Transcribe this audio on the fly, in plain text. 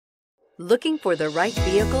Looking for the right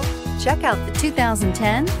vehicle? Check out the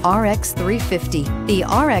 2010 RX 350. The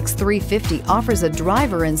RX 350 offers a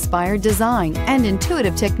driver-inspired design and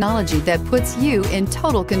intuitive technology that puts you in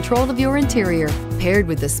total control of your interior. Paired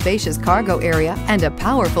with a spacious cargo area and a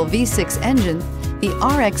powerful V6 engine, the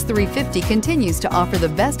RX 350 continues to offer the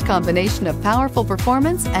best combination of powerful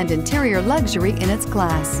performance and interior luxury in its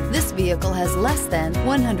class. This vehicle has less than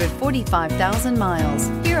 145,000 miles.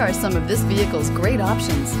 Here are some of this vehicle's great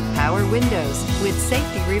options: power windows with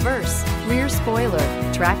safety reverse, rear spoiler,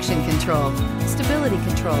 traction control, stability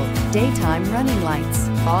control, daytime running lights,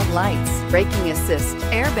 fog lights, braking assist,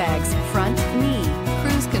 airbags, front knee,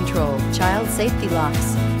 cruise control, child safety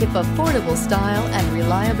locks. If affordable style and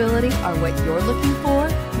reliability are what you're looking for,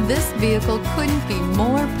 this vehicle couldn't be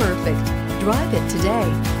more perfect. Drive it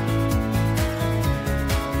today.